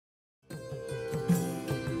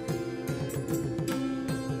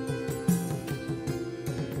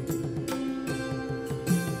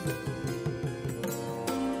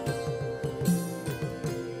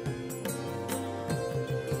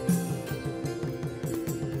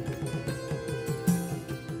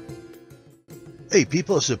Hey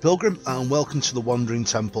people, it's the Pilgrim and welcome to the Wandering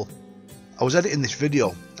Temple. I was editing this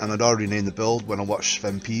video and I'd already named the build when I watched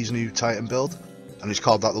Sven P's new Titan build, and he's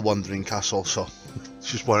called that the Wandering Castle, so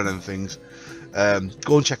it's just one of them things.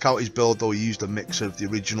 Go and check out his build though. He used a mix of the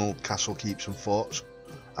original castle keeps and forts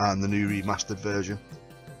and the new remastered version.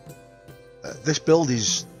 This build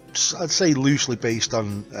is, I'd say, loosely based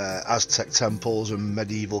on Aztec temples and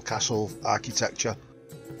medieval castle architecture.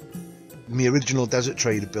 My original Desert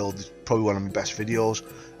Trader build is probably one of my best videos.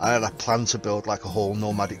 I had a plan to build like a whole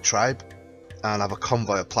nomadic tribe and have a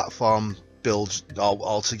convoy of platform builds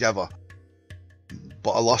all together,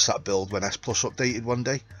 but I lost that build when S Plus updated one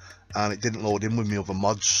day and it didn't load in with my other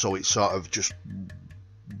mods, so it sort of just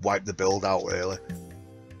wiped the build out really.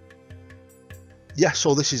 Yeah,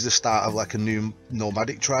 so this is the start of like a new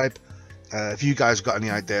nomadic tribe. If you guys got any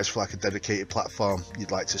ideas for like a dedicated platform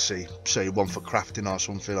you'd like to see, say one for crafting or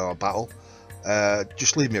something, or a battle,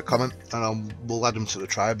 just leave me a comment and we'll add them to the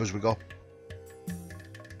tribe as we go.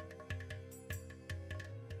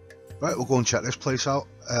 Right, we'll go and check this place out.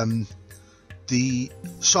 The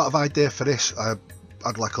sort of idea for this, I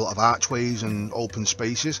had like a lot of archways and open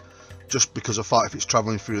spaces, just because I thought if it's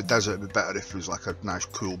travelling through the desert it'd be better if there's like a nice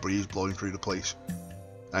cool breeze blowing through the place.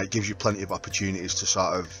 It gives you plenty of opportunities to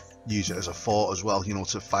sort of use it as a fort as well, you know,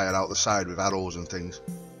 to fire out the side with arrows and things.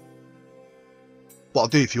 What I'll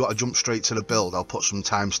do, if you want to jump straight to the build, I'll put some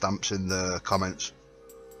timestamps in the comments.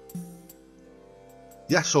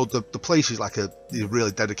 Yeah, so the place is like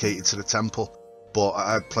really dedicated to the temple, but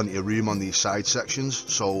I had plenty of room on these side sections,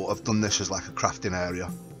 so I've done this as like a crafting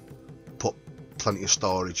area. Put plenty of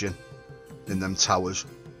storage in them towers.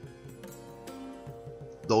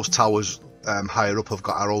 Those towers higher up have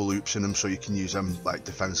got arrow loops in them, so you can use them like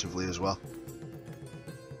defensively as well,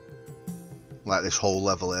 like this whole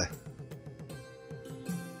level here.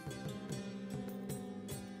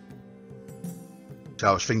 So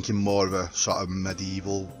I was thinking more of a sort of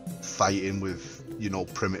medieval fighting with, you know,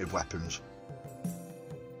 primitive weapons.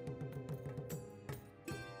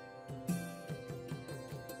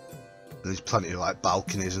 There's plenty of like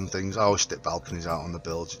balconies and things. I always stick balconies out on the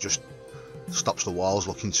builds. It just stops the walls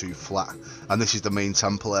looking too flat. And this is the main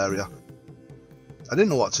temple area. I didn't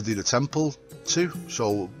know what to do the temple to,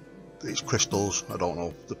 so it's crystals. I don't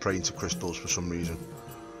know, they're praying to crystals for some reason.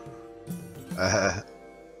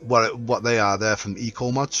 What they are, they're from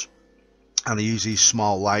eco mods, and I use these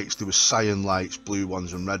small lights. There was cyan lights, blue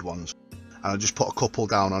ones and red ones, and I just put a couple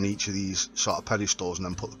down on each of these sort of pedestals and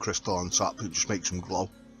then put the crystal on top. It just makes them glow.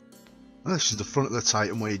 And this is the front of the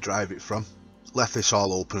Titan where you drive it from. Left this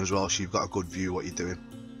all open as well, so you've got a good view of what you're doing.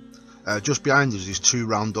 Just behind us, there's two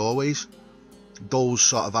round doorways. Those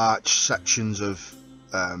sort of arch sections of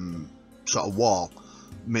sort of wall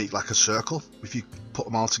make like a circle if you put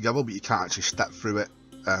them all together, but you can't actually step through it.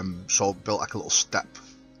 So I've built like a little step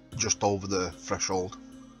just over the threshold.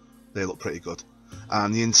 They look pretty good.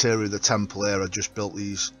 And the interior of the temple here, I just built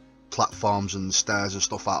these platforms and stairs and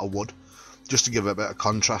stuff out of wood, just to give it a bit of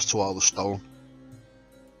contrast to all the stone.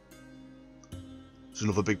 There's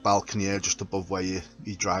another big balcony here just above where you're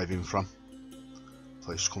driving from.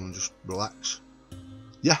 Place to come and just relax.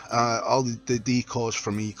 Yeah, all the decors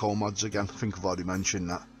from eco mods again. I think I've already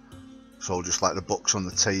mentioned that. So just like the books on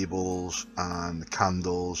the tables and the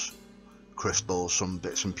candles, crystals, some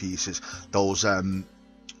bits and pieces. Those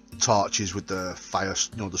torches with the fire,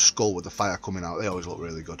 you know, the skull with the fire coming out, they always look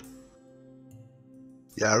really good.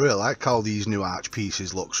 Yeah, I really like how these new arch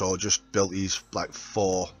pieces look, so I just built these like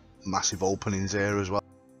 4 massive openings here as well,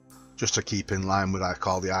 just to keep in line with like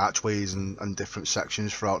all the archways and different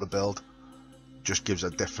sections throughout the build. Just gives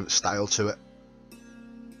a different style to it.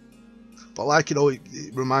 But like, you know, it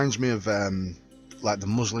reminds me of like the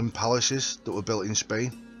Muslim palaces that were built in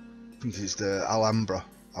Spain. I think it's the Alhambra,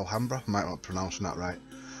 I might not be pronouncing that right,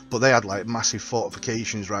 but they had like massive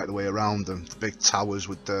fortifications right the way around them, the big towers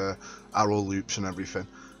with the arrow loops and everything,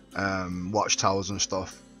 watchtowers and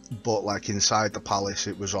stuff. But like inside the palace,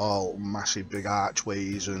 it was all massive big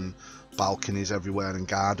archways and balconies everywhere and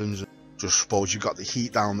gardens. Just suppose you got the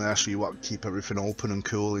heat down there, so you want to keep everything open and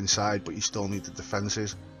cool inside, but you still need the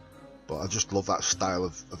defences. But I just love that style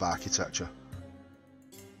of architecture.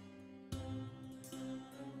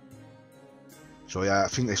 So yeah, I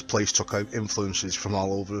think this place took out influences from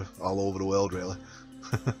all over the world really.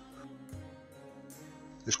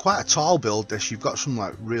 It's quite a tall build this. You've got some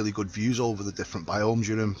like really good views over the different biomes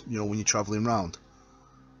you're in, you know, when you're travelling around.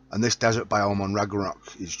 And this desert biome on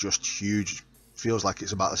Ragnarok is just huge. Feels like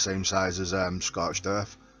it's about the same size as Scorched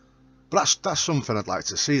Earth. But that's something I'd like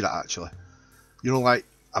to see, that actually. You know, like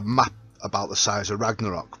a map about the size of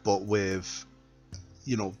Ragnarok, but with,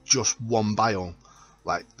 you know, just one biome.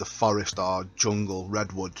 like the forest or jungle,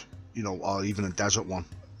 redwood, you know, or even a desert one.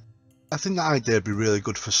 I think that idea would be really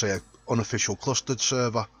good for, say, an unofficial clustered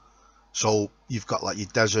server. So you've got like your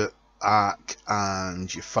desert arc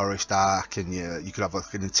and your forest arc, and you could have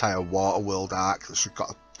like an entire water world arc that's got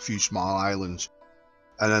a few small islands,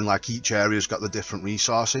 and then like each area's got the different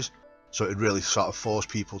resources, so it'd really sort of force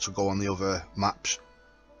people to go on the other maps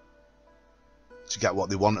to get what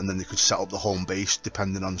they want, and then they could set up the home base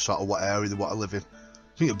depending on sort of what area they want to live in.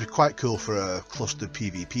 I think it'd be quite cool for a clustered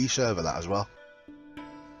PvP server, that as well.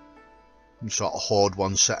 You sort of hoard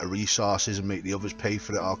one set of resources and make the others pay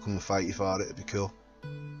for it or come and fight you for it. It'd be cool.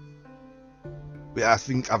 But yeah, I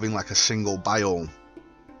think having like a single biome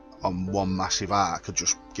on one massive arc could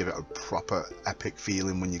just give it a proper epic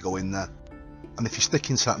feeling when you go in there. And if you're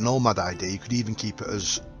sticking to that nomad idea, you could even keep it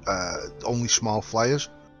as only small flyers,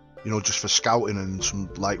 you know, just for scouting and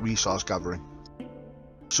some light resource gathering.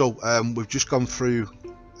 So we've just gone through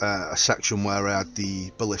a section where I had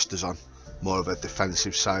the ballistas on, more of a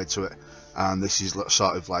defensive side to it, and this is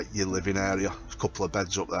sort of like your living area. There's a couple of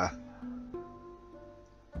beds up there.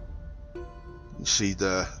 You see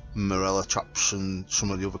the morella traps and some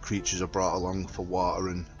of the other creatures are brought along for water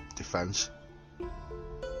and defense.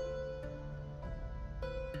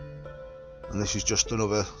 And this is just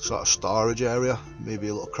another sort of storage area, maybe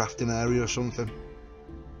a little crafting area or something.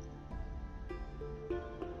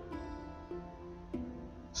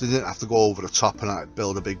 So they didn't have to go over the top and like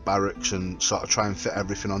build a big barracks and sort of try and fit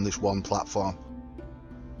everything on this one platform,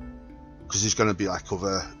 because there's going to be like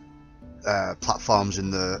other platforms in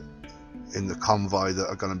the convoy that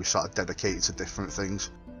are going to be sort of dedicated to different things.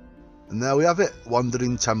 And there we have it,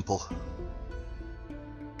 Wandering Temple.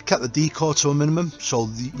 Kept the decor to a minimum, so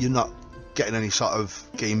you're not getting any sort of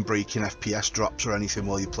game breaking FPS drops or anything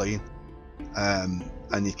while you're playing, and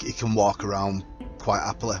you can walk around quite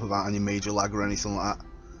happily without any major lag or anything like that.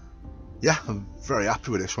 Yeah, I'm very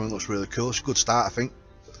happy with this one. It looks really cool. It's a good start, I think.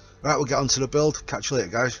 Right, we'll get on to the build. Catch you later,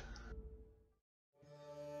 guys.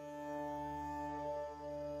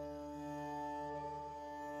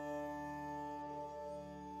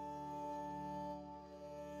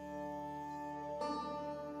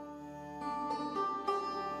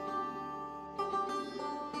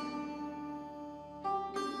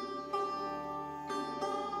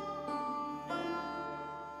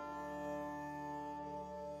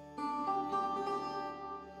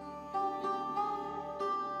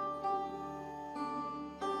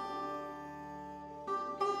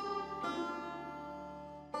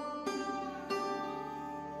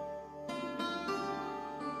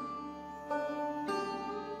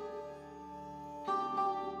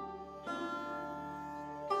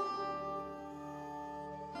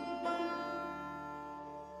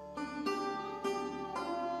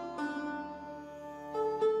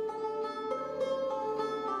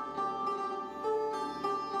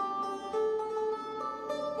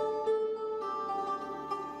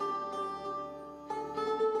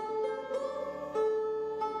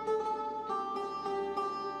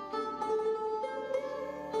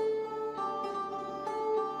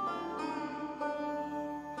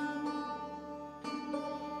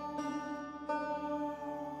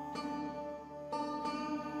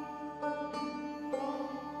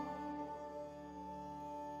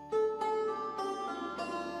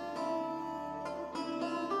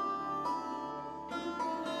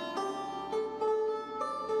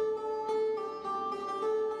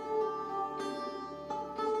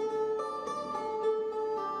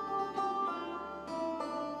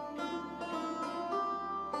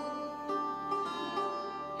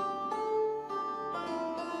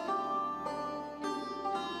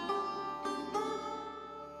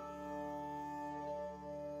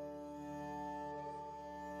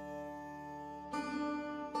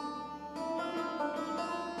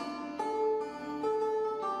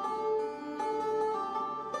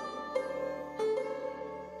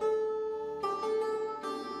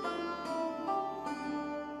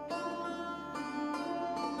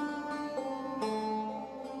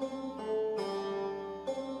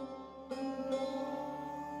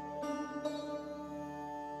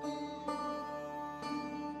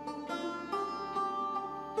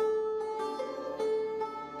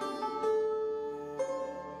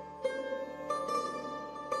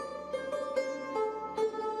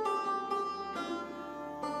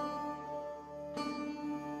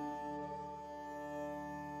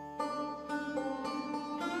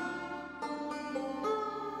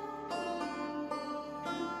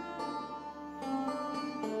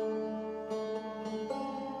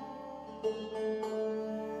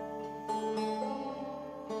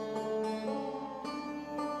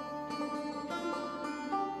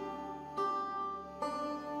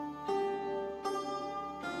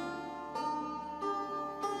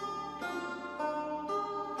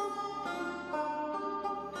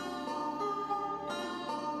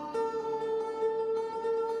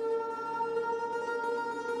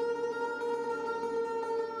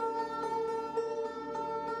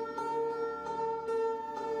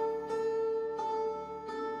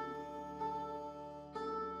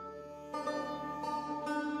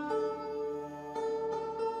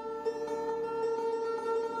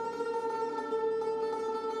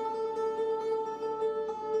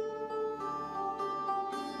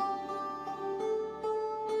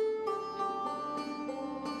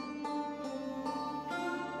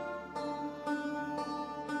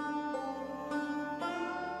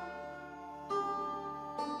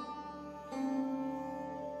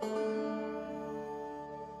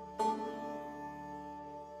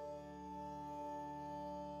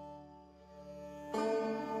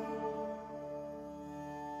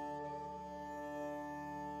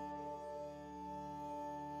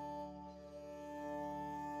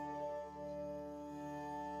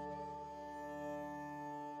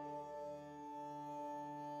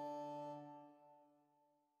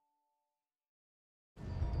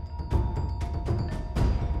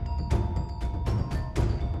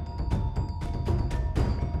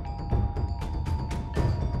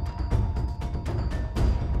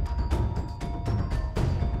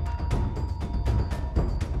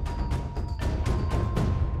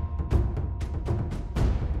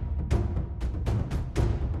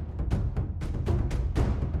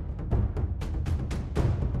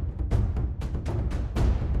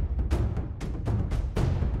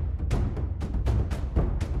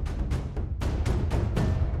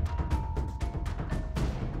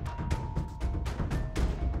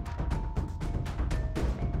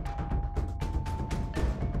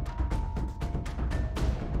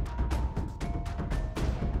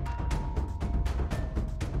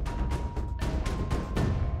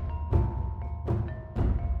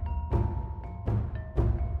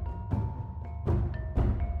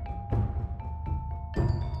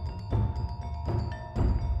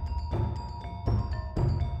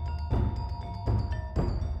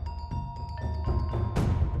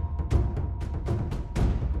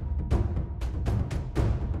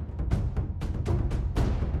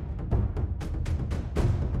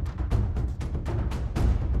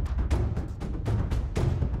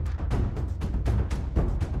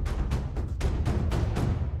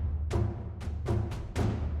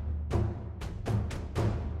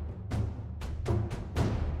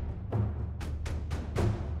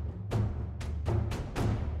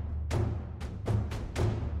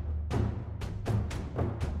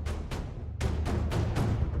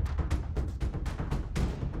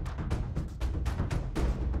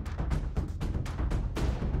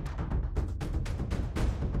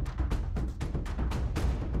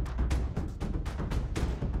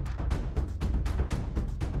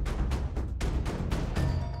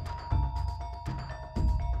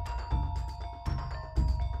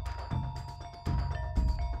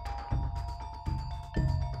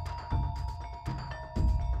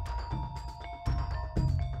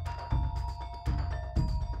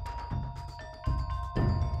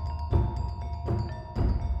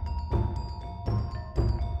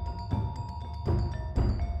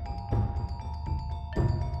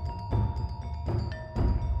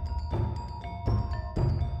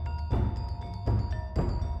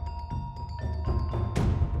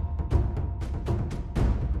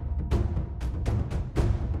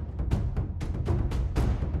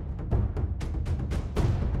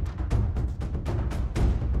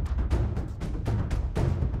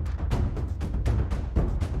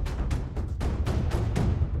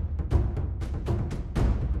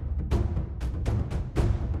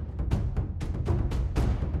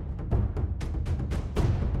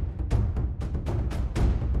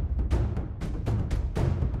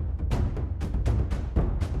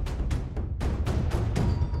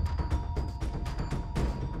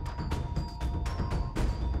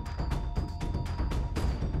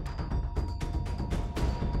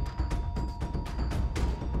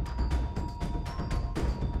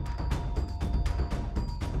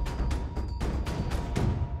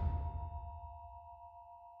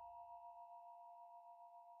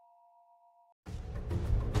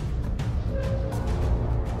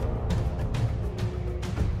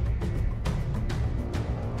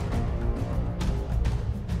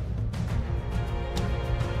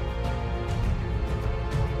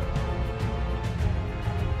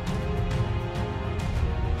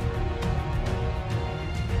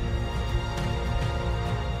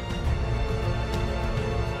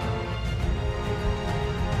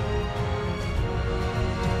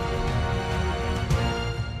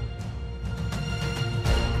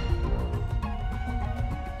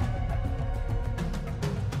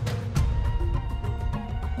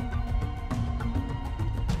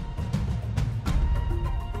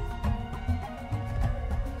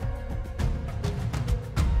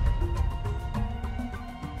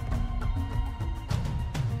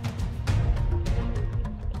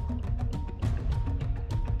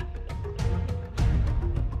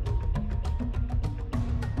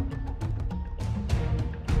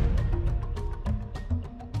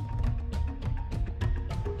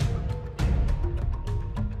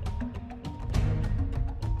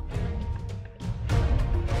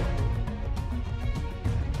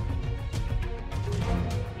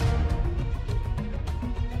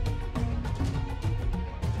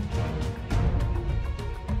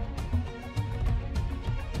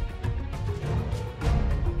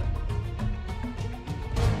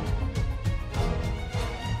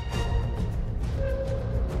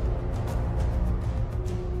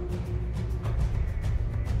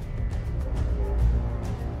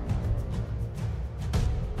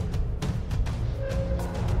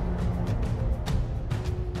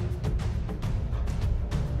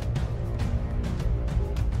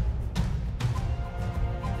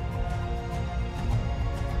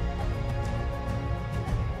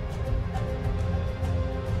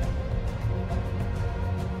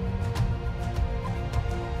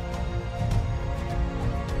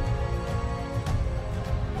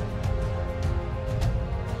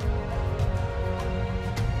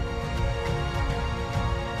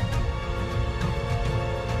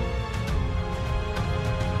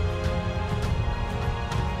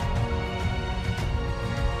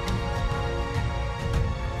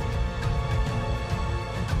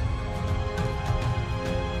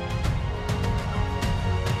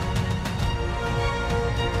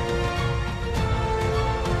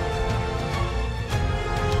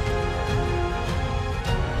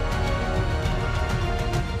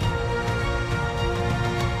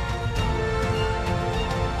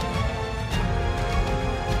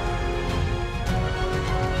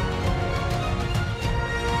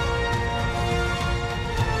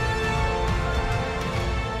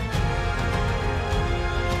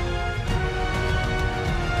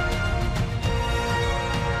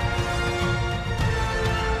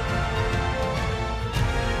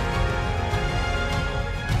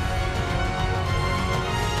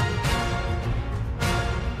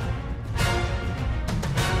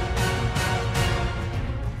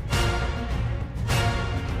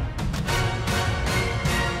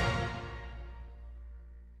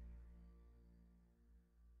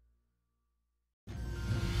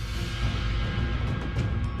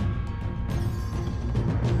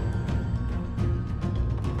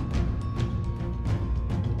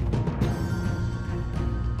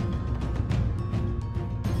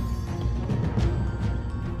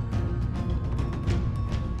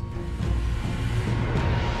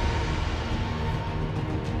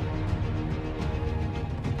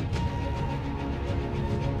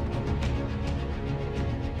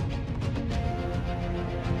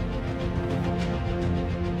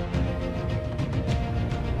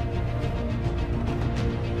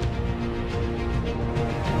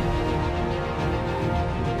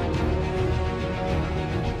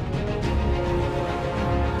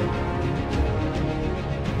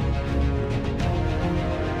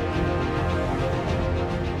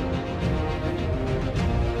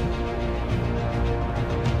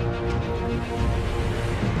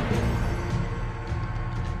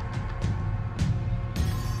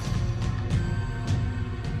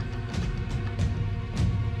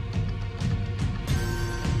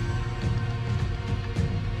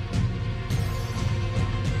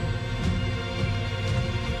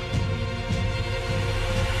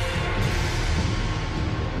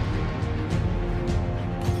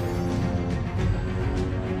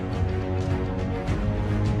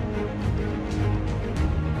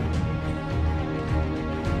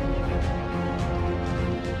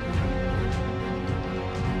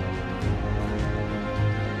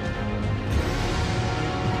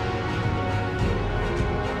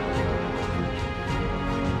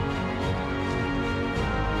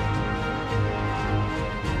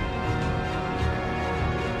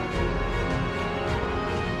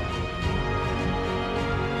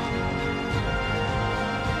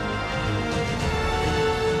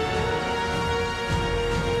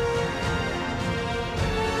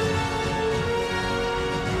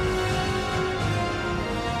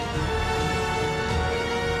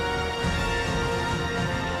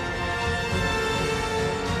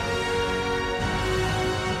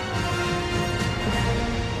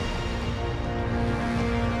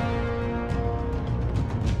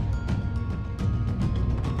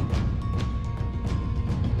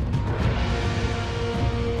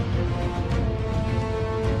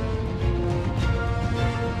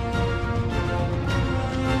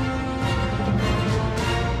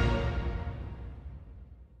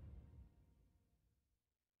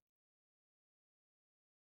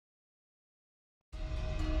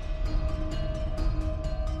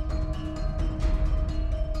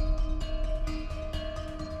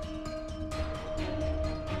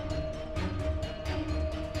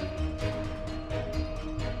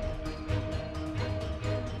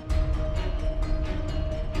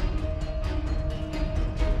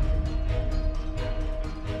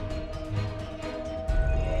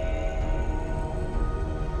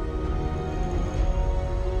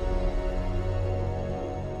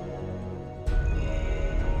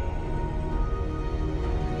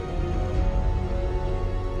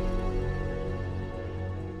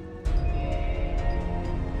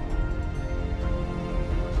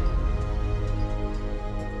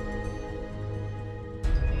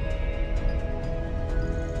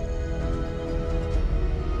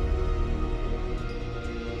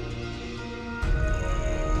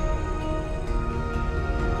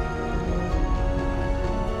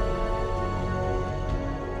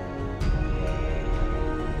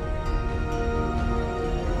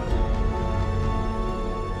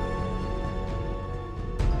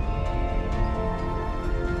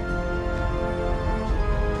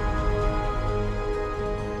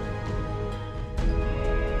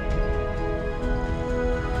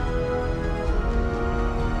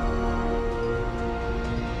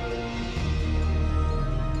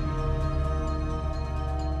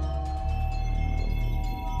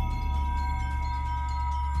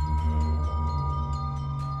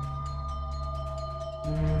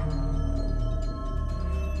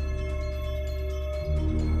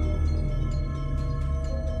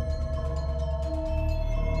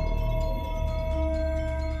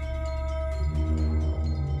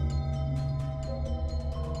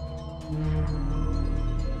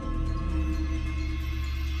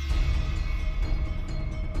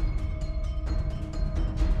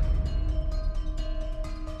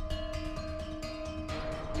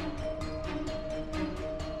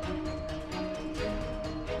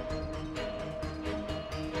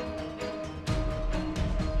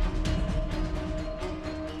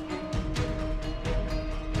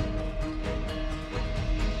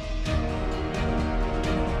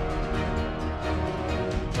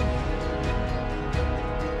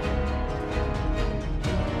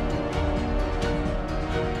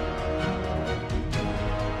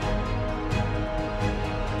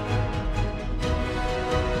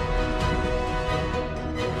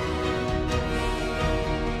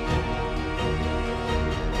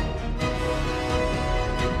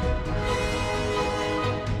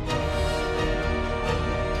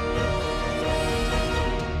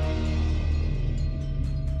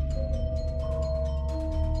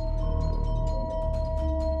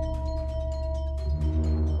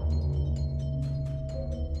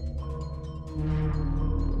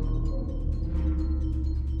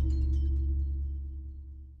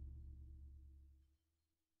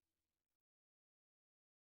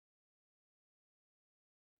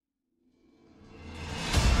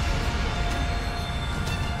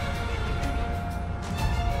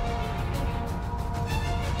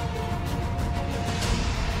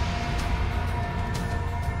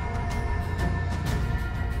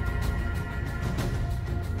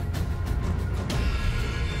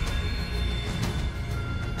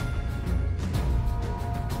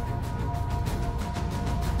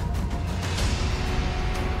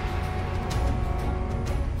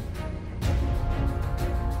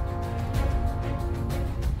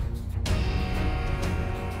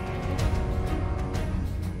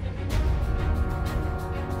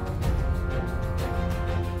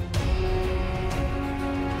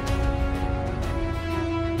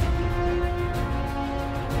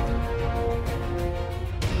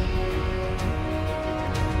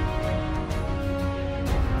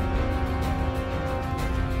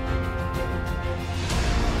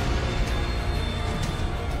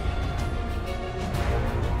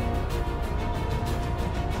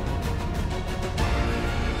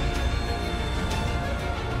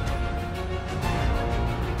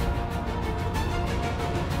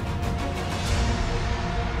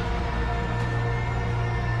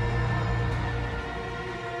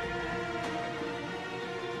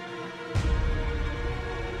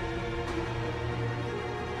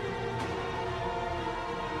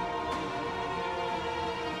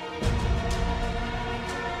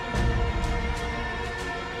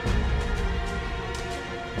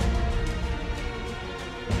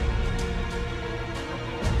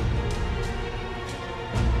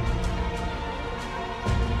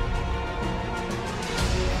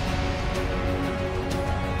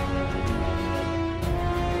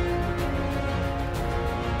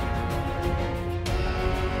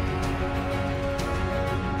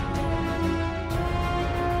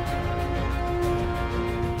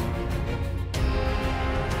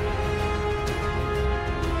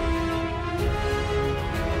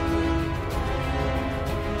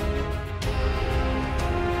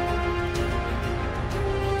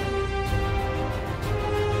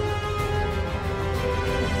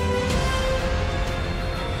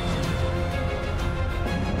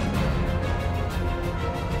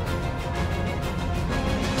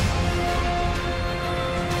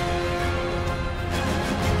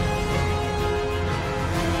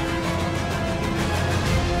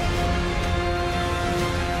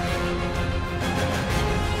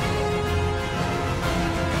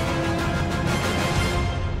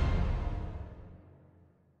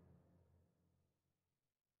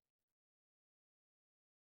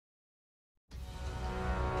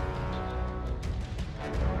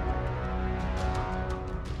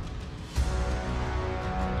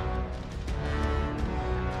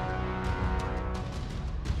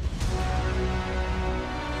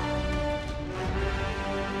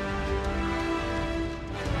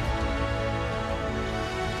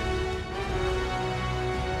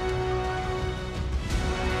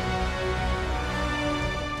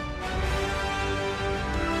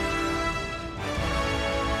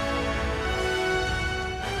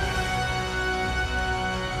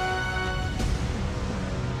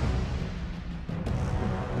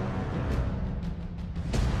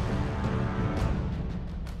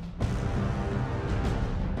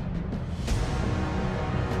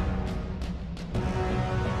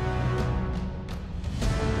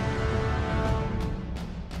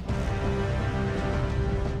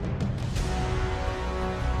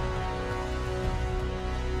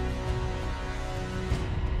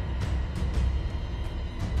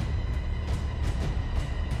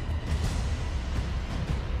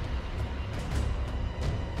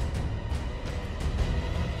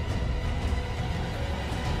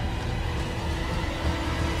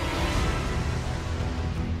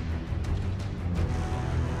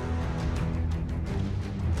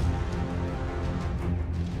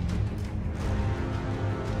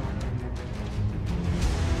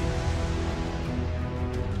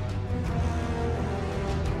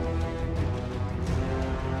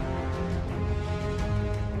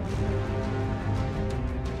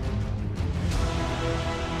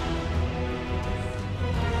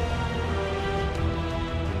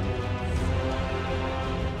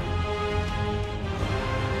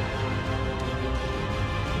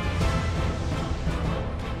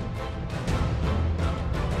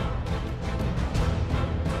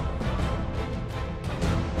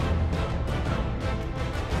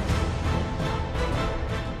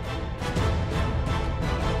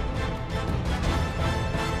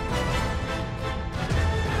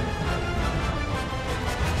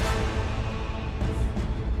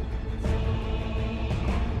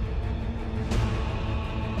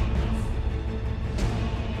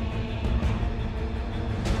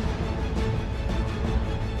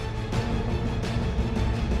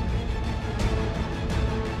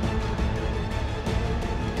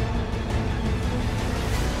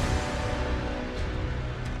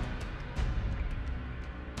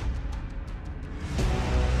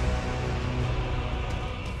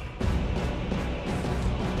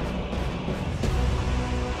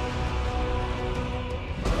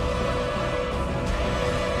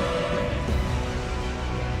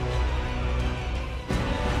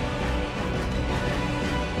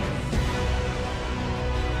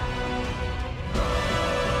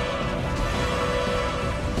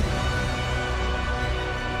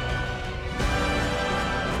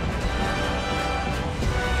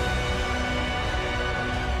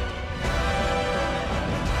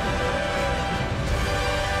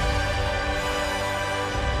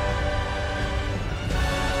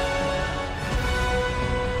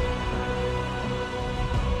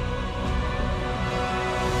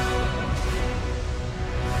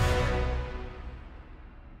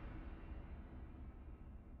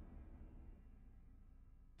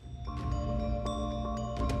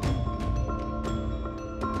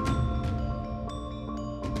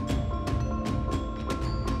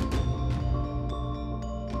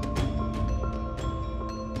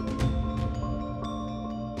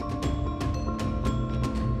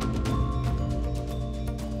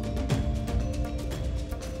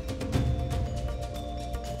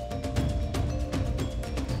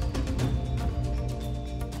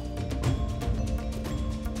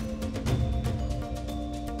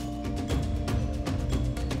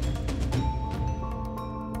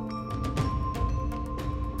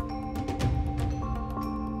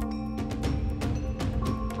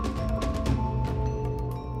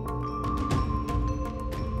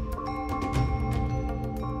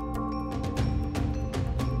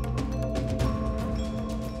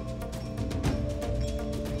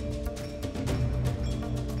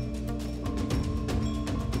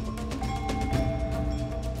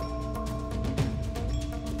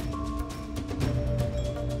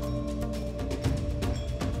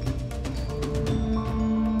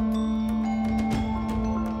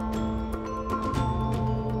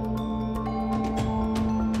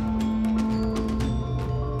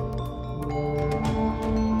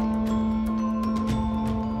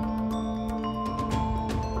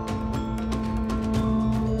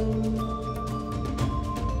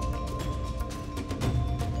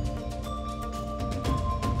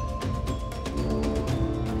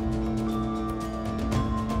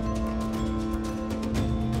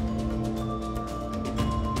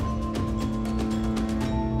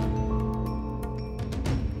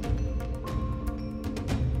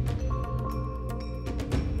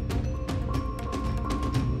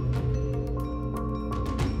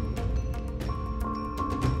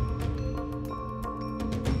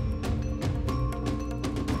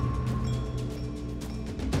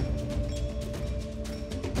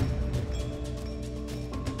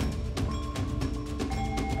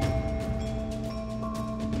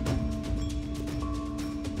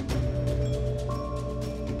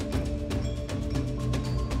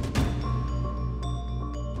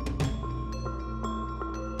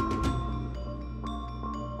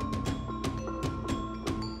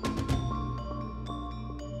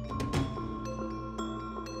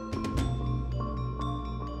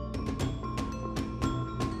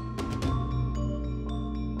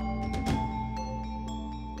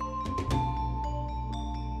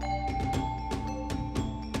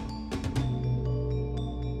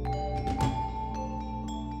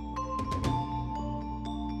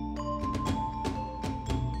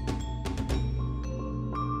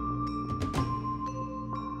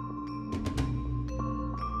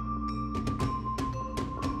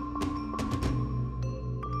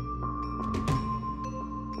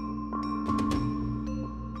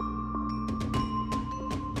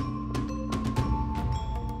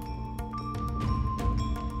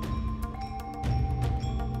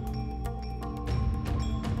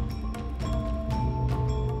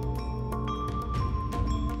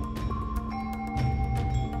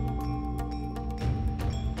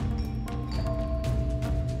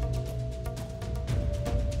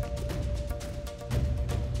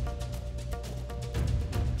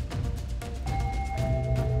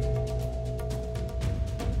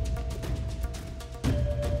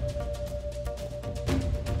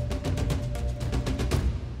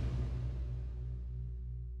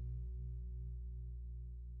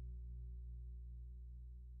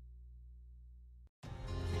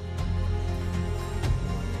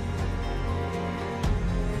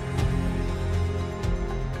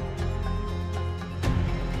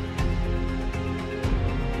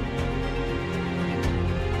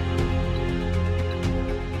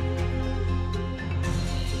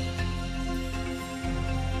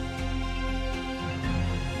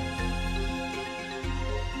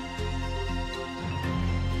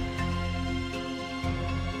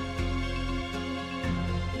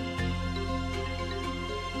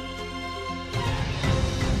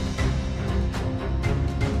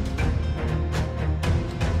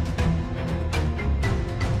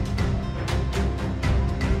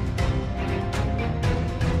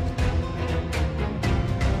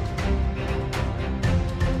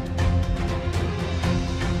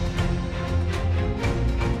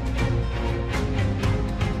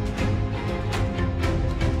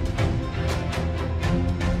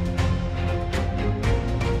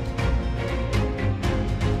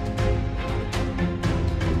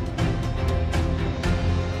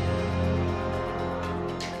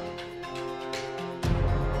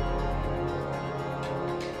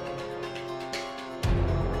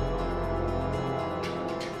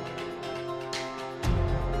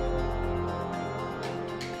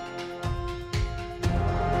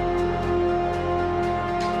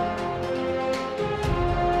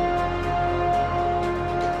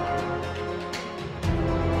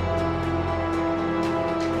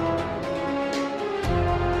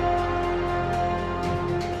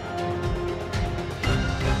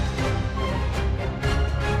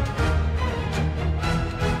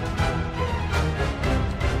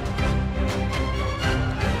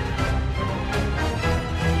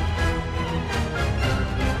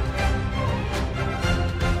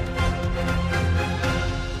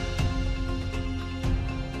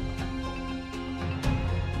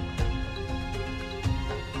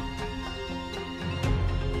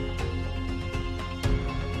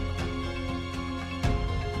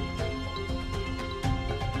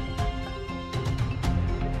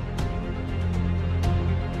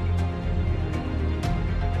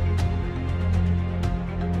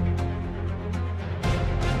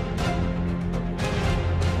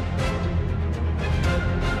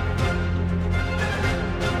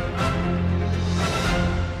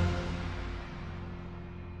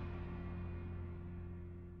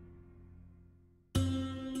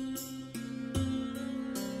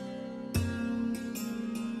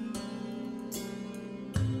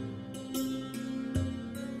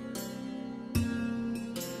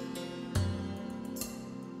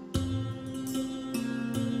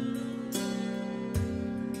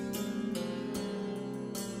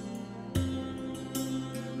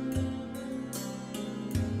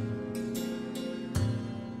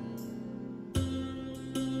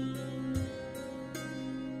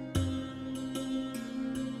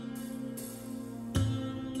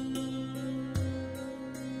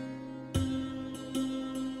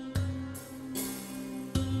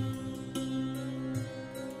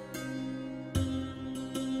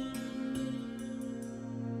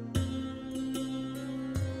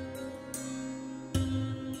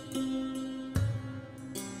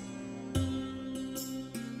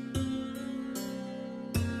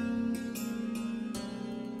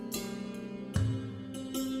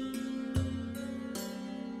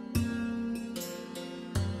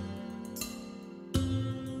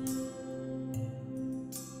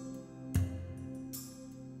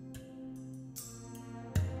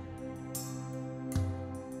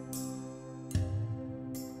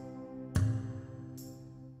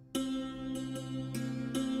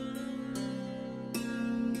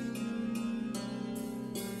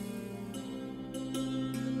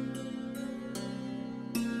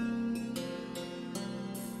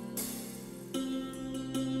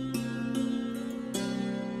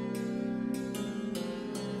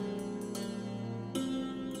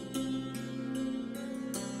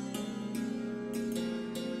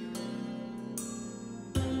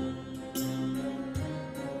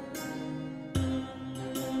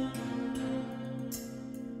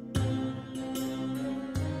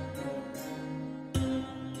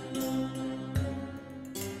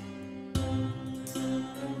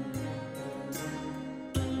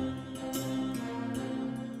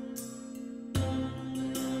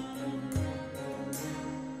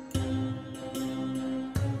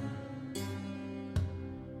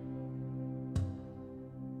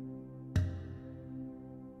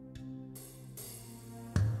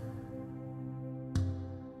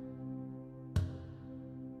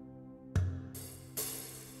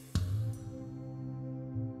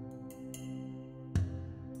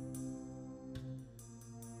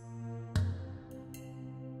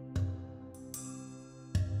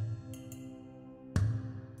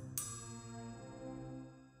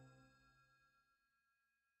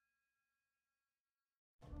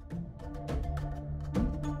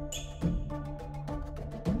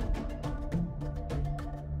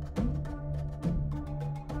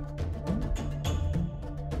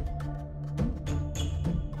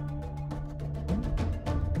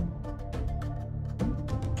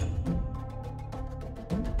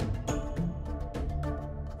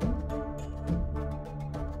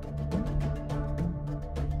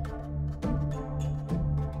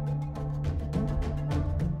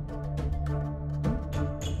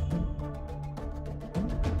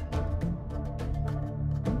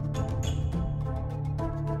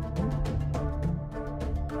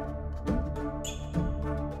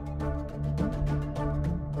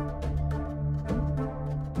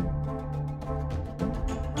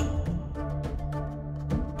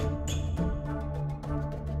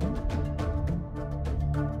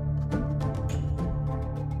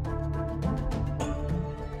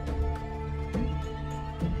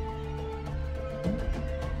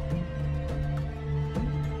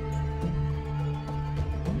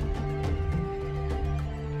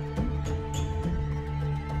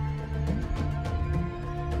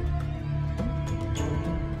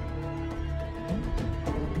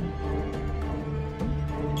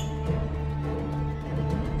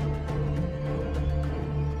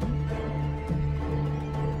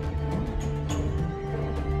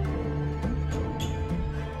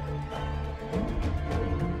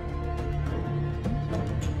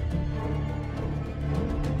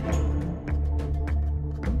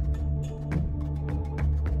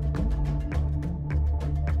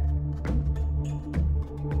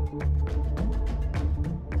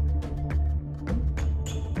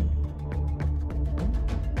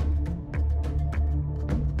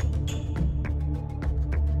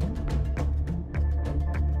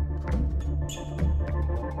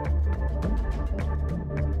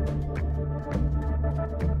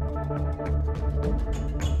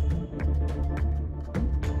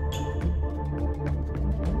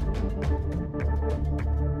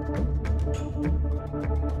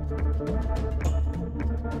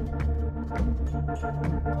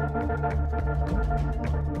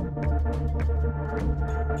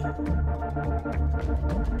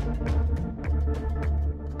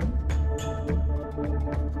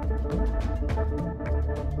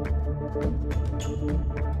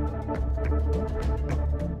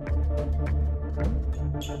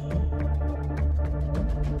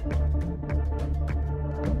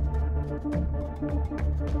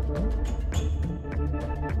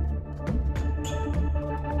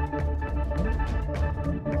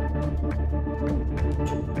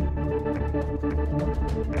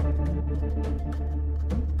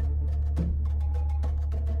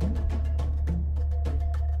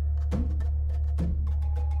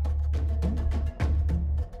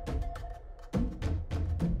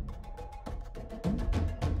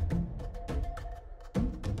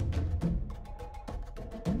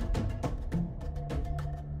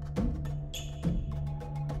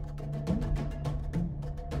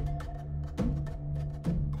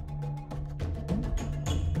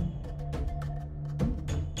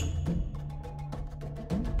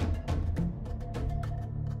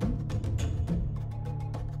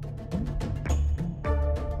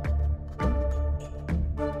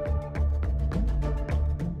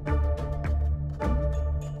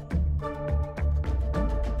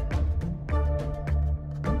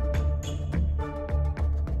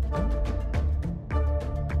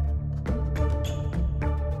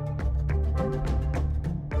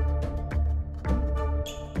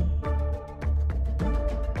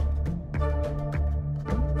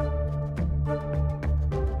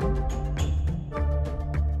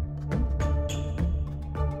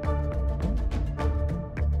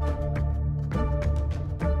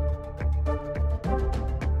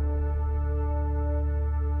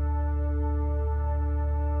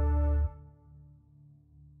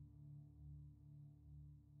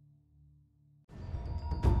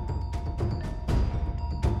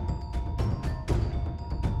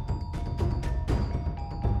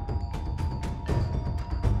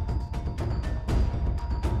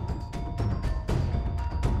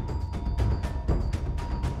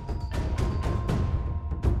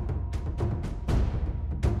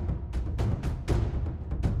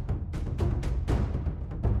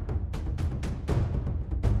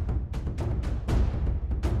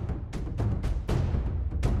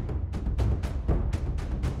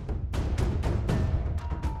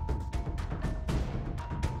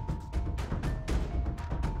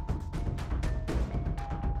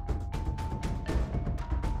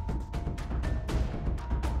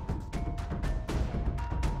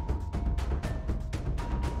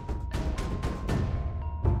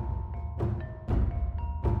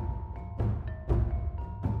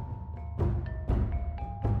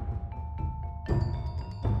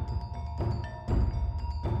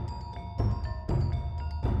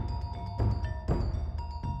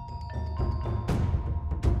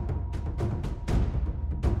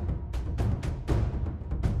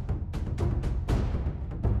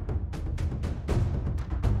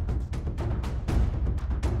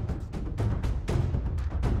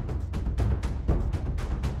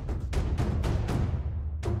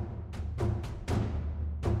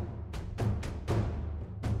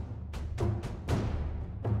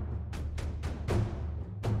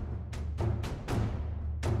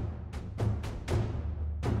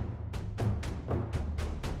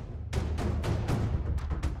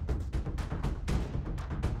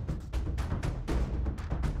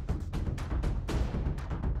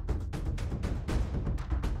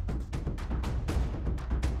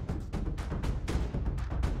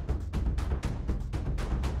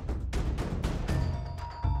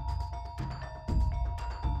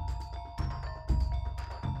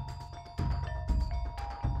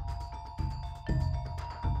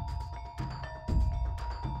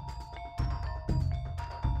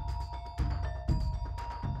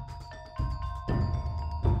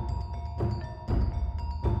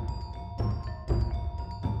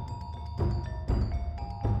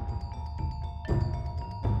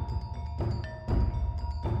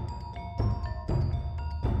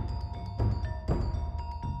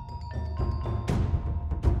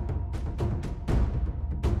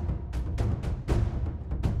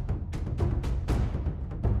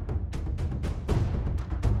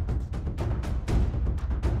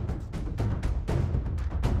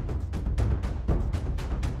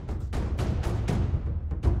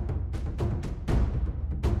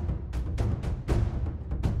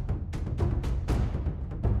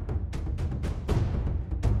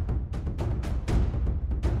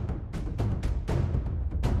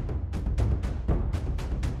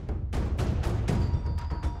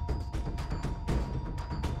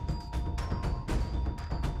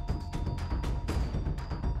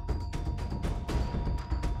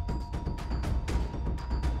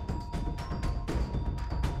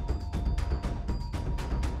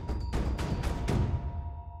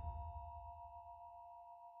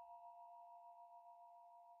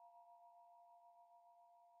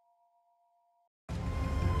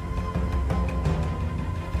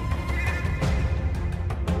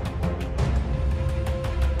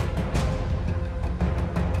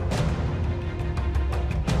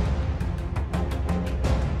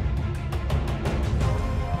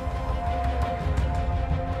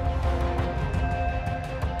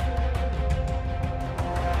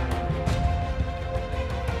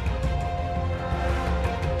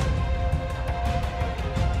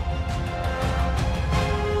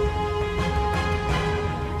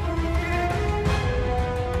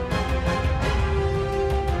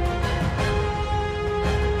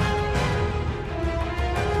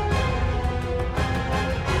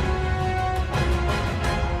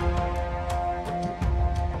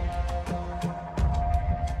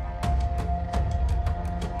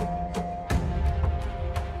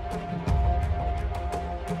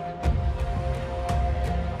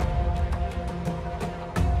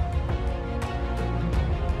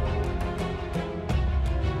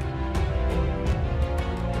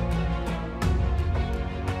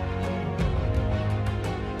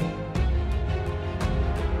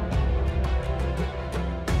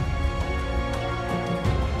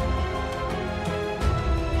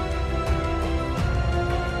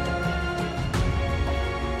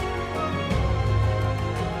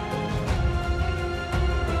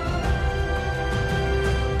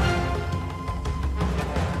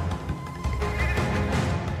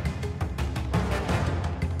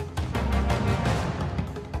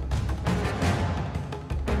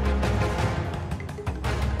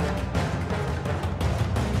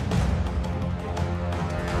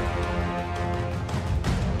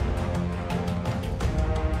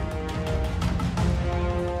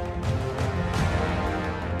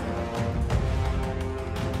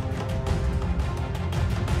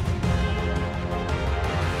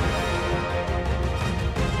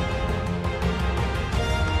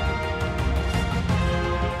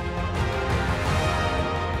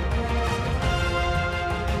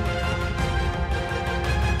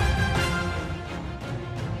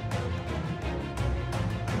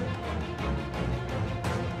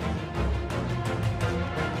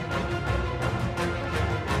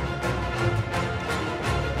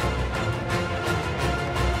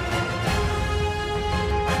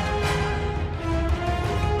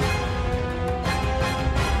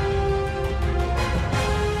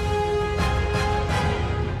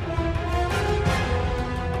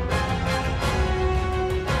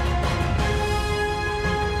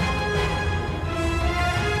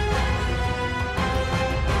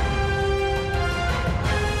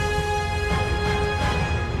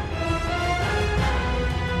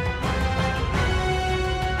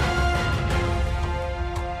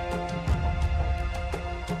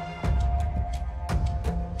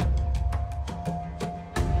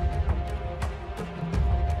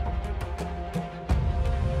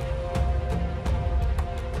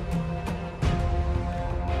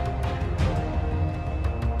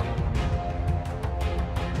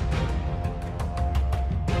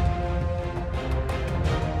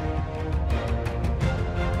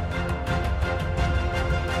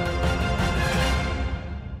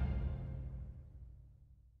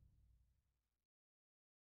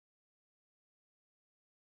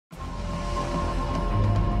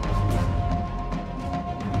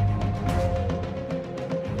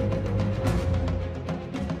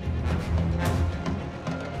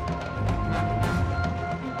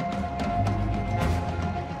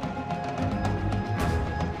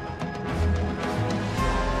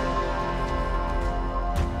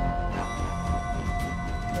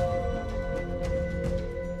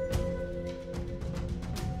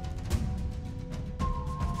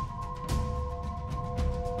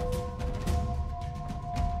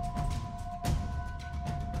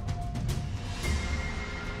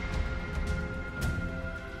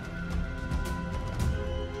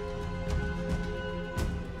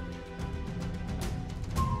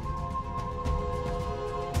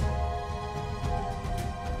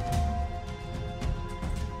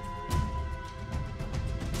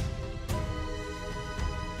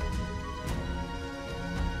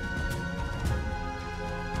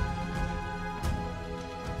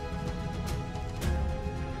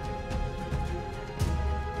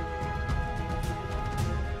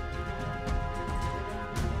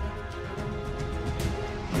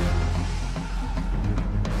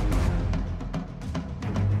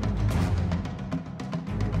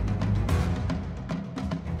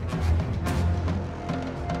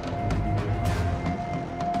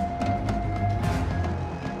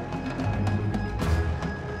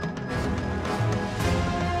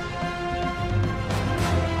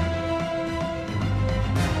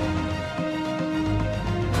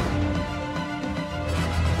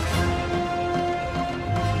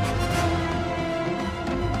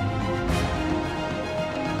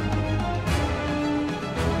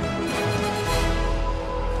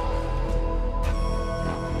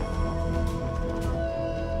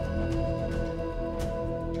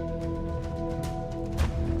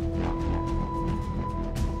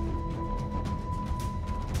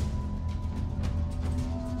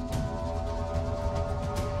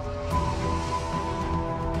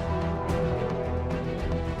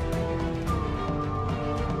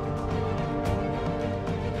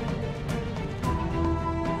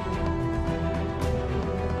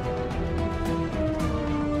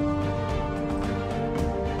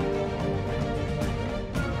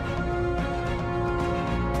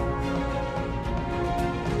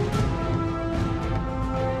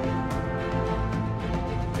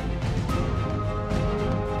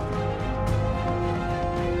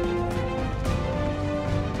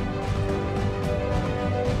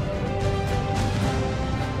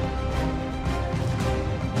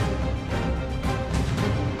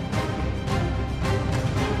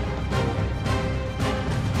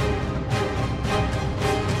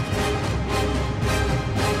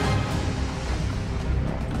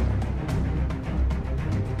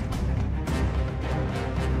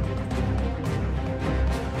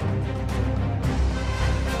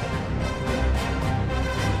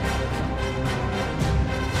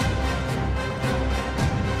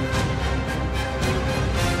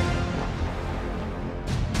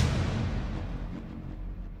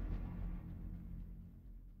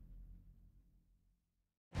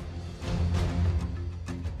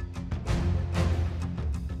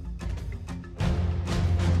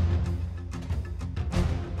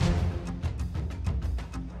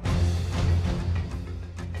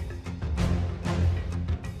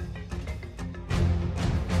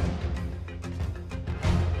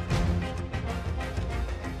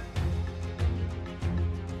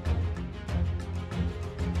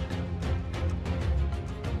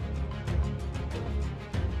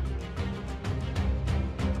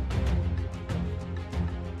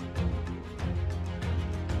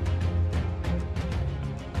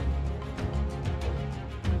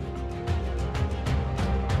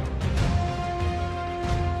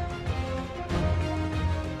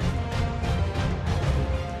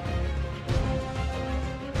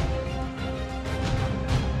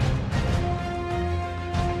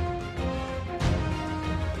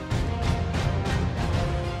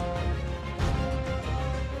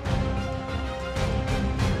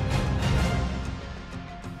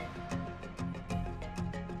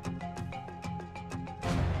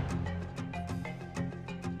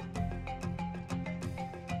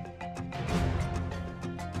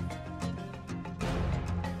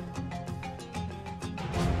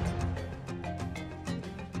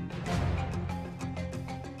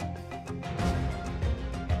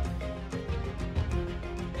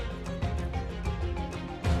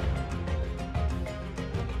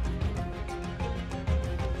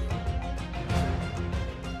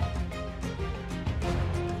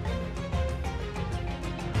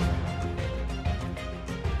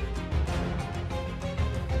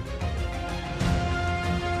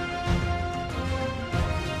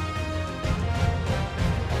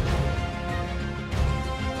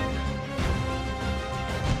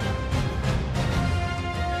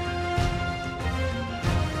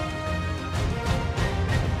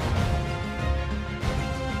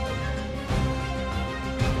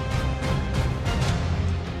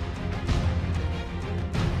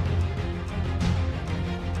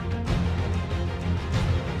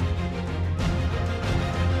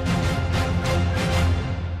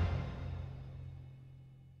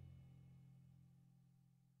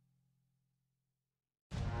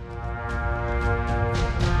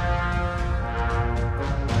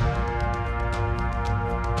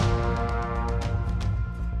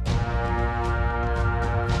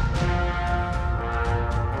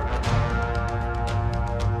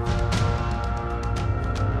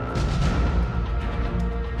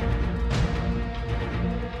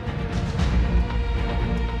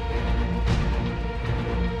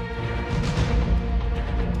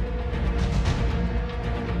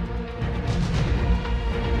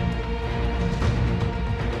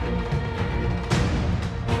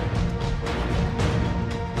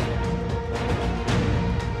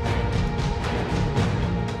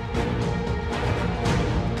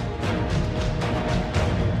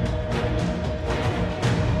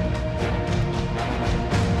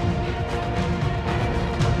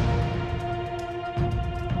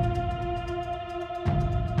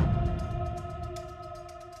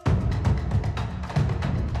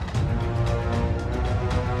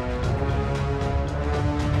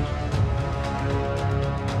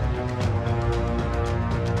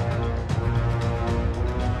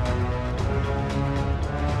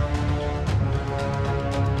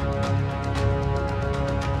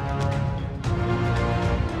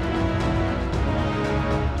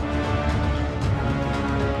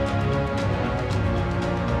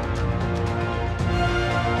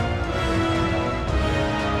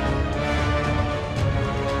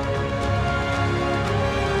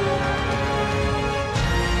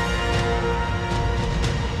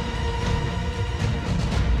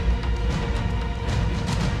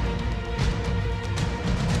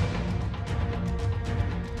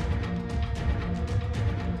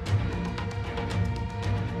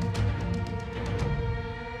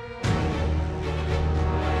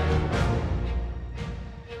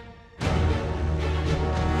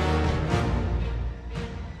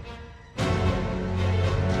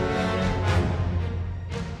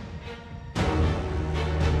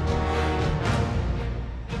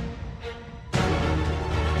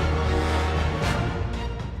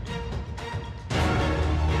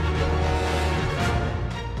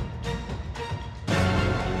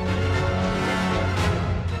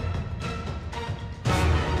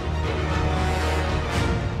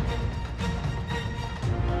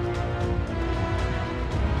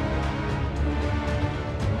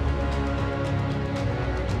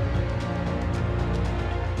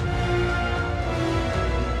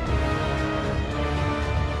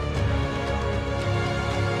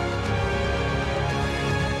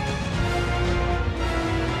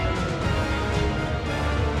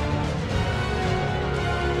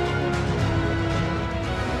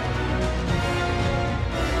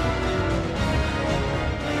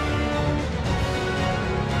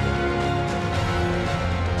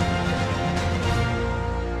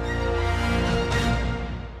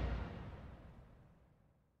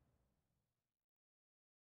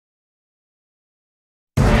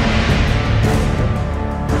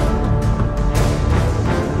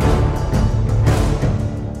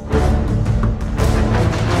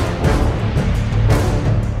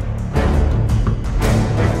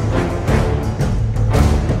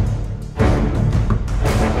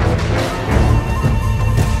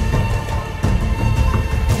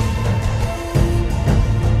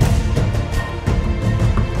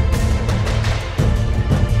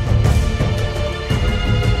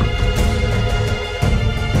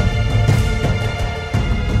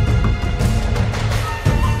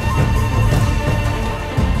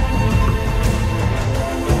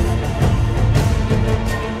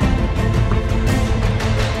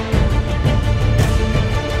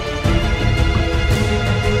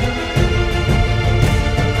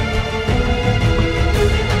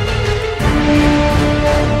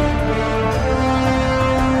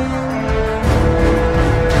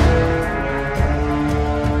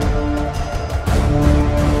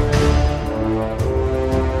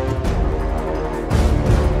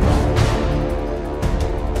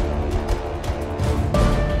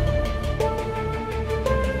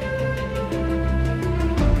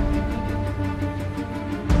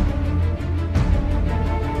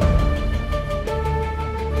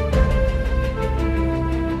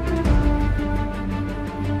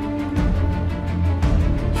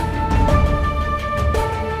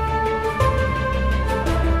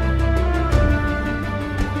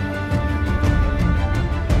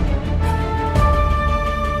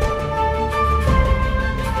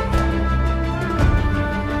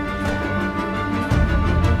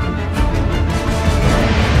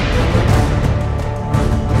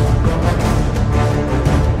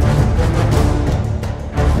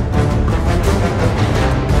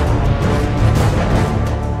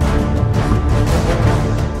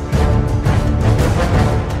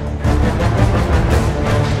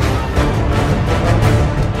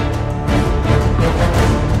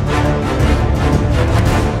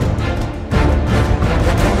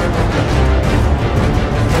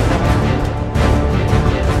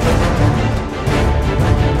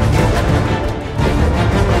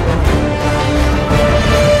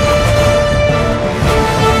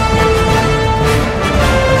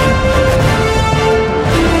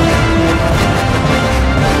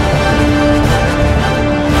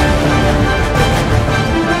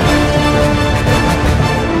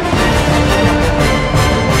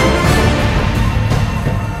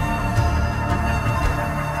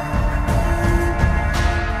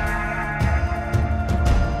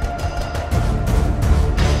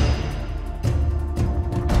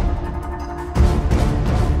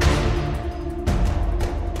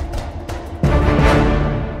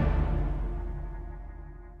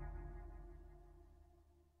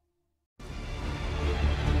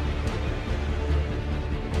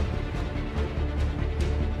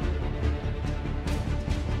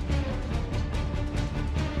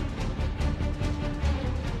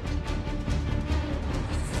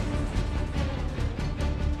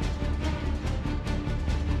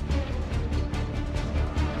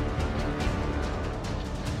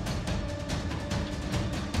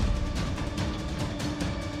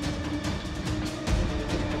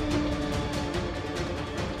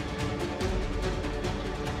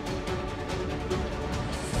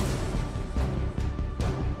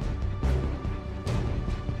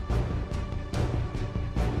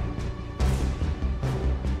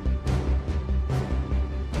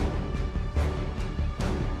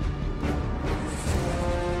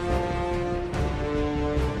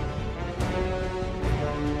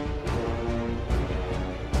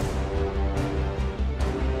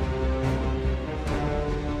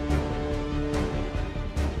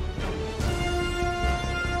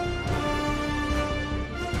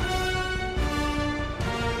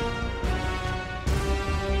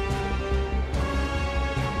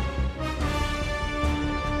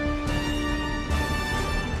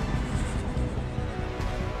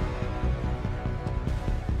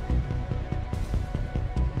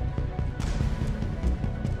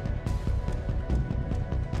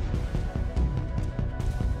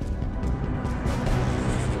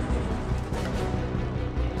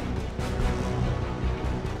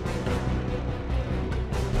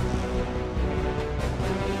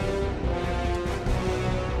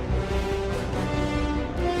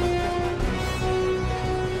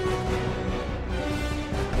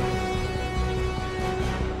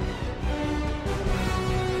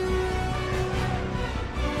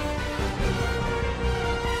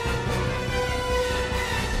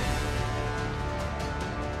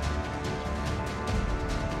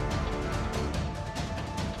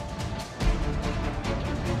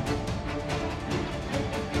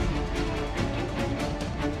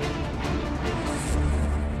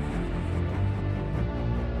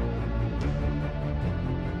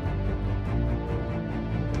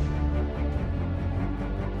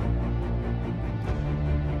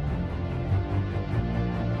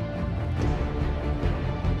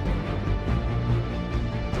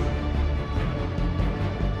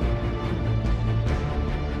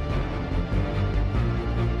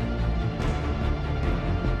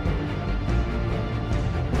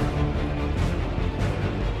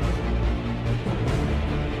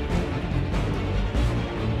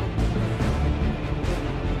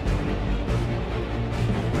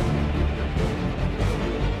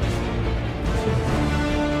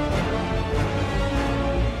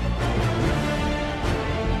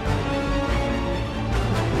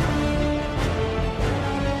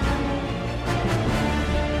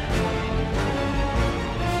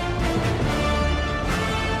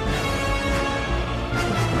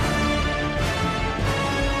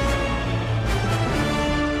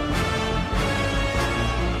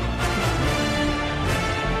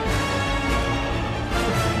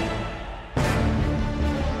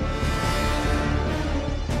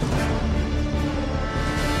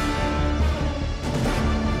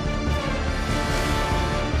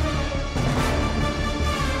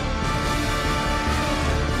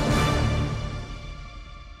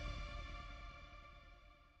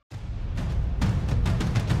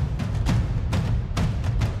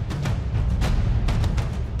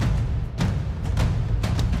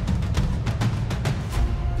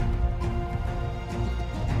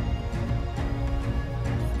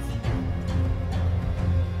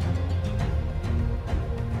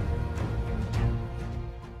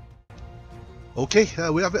 Okay,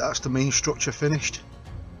 we have it. That's the main structure finished.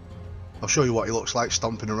 I'll show you what he looks like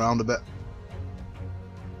stomping around a bit.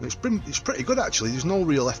 It's pretty good actually. There's no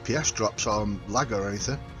real FPS drops or lag or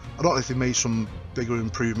anything. I don't know if they made some bigger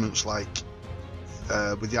improvements like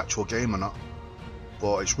with the actual game or not,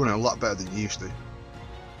 but it's running a lot better than it used to.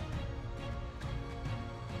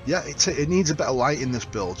 Yeah, it needs a bit of light in this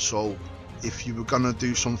build, so if you were gonna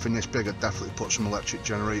do something this big, I'd definitely put some electric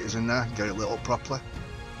generators in there and get it lit up properly.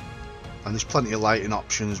 And there's plenty of lighting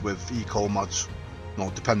options with eco mods, you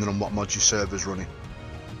know, depending on what mods your server's running.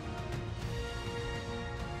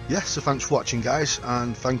 Yeah, so thanks for watching guys,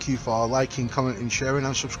 and thank you for liking, commenting, sharing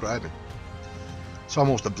and subscribing. It's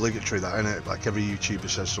almost obligatory that, isn't it? Like every YouTuber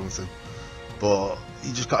says something, but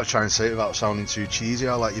you just gotta try and say it without sounding too cheesy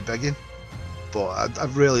or like you're begging. But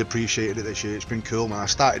I've really appreciated it this year. It's been cool, man. I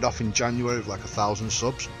started off in January with like 1,000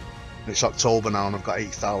 subs, and it's October now and I've got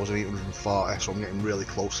 8,840, so I'm getting really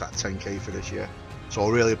close to that 10k for this year. So I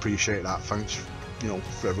really appreciate that. Thanks, you know,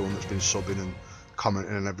 for everyone that's been subbing and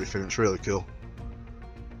commenting and everything. It's really cool.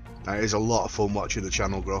 It is a lot of fun watching the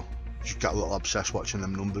channel grow. Just get a little obsessed watching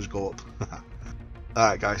them numbers go up.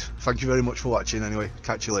 Alright guys, thank you very much for watching anyway.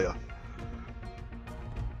 Catch you later.